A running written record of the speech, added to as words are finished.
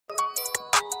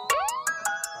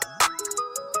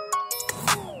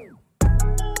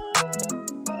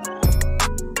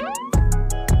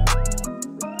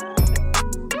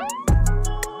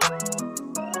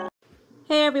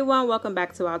everyone, welcome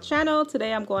back to our channel.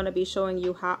 Today I'm going to be showing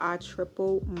you how I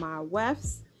triple my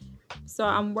wefts. So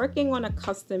I'm working on a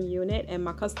custom unit and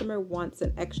my customer wants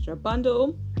an extra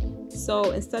bundle.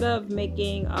 So instead of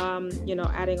making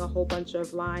adding a whole bunch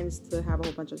of lines to have a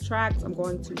whole bunch of tracks, I'm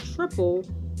going to triple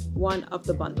one of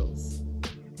the bundles.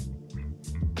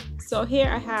 So here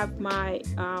I have my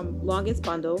longest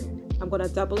bundle. I'm going to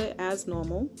double it as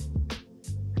normal.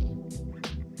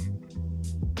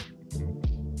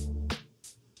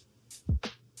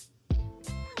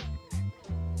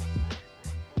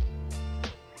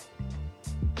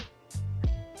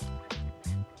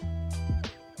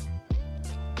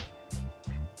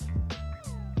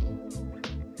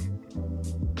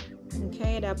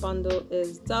 Okay, that bundle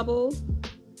is doubled.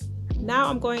 Now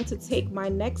I'm going to take my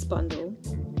next bundle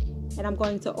and I'm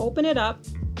going to open it up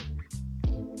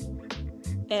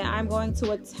and I'm going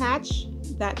to attach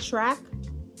that track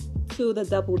to the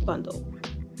doubled bundle,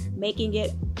 making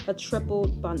it a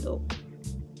tripled bundle.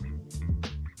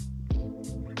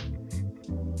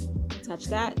 Attach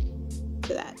that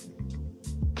to that.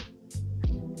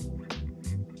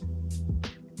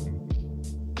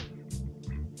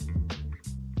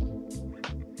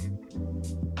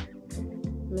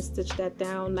 I'm going to stitch that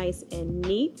down nice and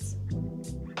neat.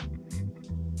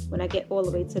 When I get all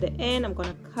the way to the end, I'm going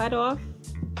to cut off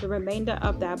the remainder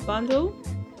of that bundle.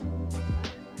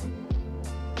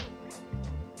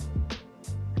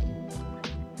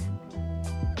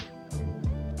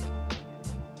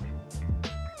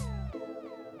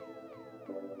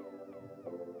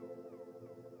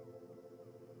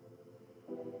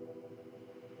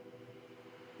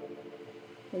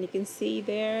 And you can see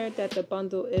there that the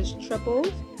bundle is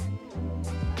tripled,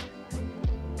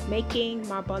 making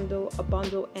my bundle a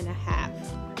bundle and a half.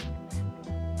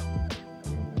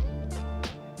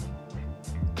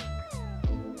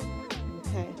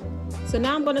 Okay, so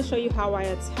now I'm going to show you how I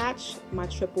attach my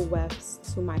triple wefts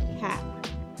to my cap.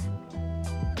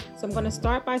 So I'm going to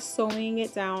start by sewing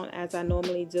it down as I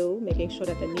normally do, making sure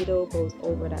that the needle goes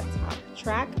over that top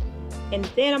track, and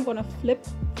then I'm going to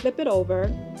flip it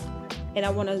over. And I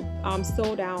want to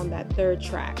sew down that third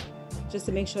track just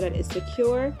to make sure that it's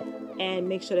secure and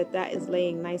make sure that that is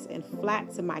laying nice and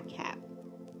flat to my cap.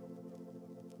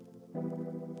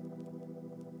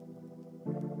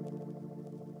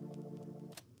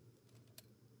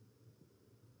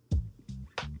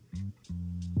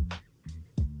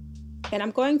 And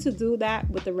I'm going to do that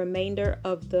with the remainder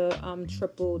of the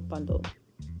tripled bundle.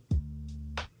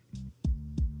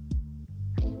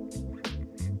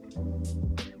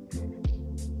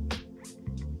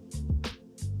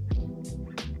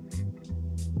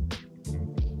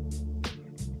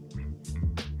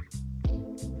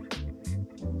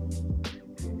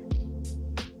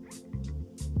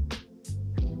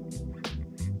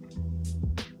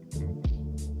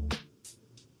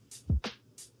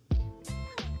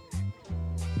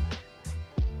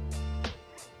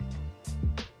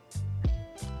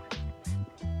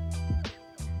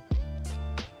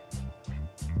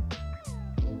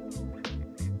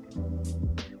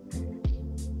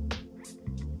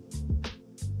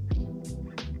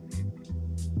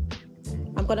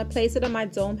 I'm going to place it on my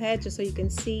dome head just so you can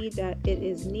see that it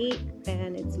is neat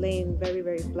and it's laying very,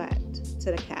 very flat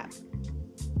to the cap.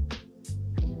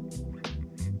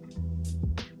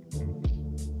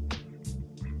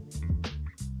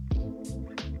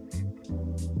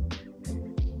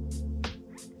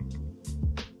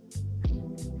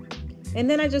 And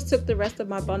then I just took the rest of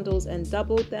my bundles and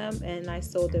doubled them and I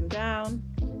sewed them down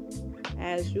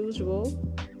as usual.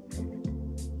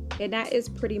 And that is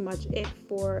pretty much it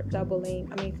for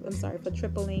for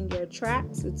tripling your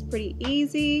tracks. It's pretty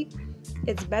easy.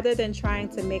 It's better than trying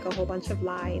to make a whole bunch of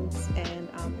lines and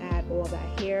add all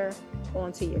that hair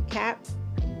onto your cap.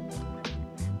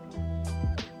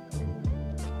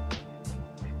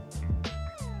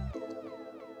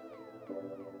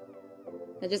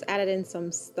 I just added in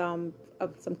some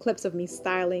clips of me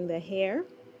styling the hair.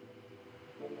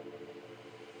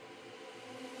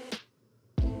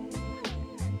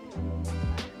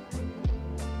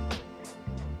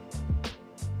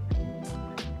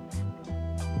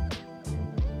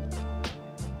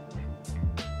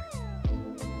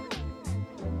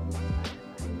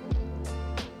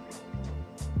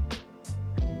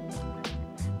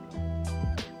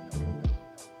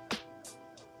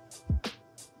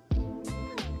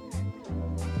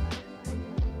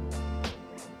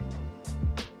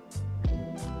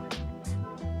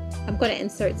 I'm going to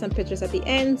insert some pictures at the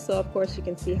end, so of course you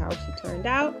can see how she turned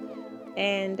out.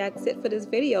 And that's it for this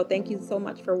video. Thank you so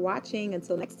much for watching.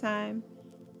 Until next time.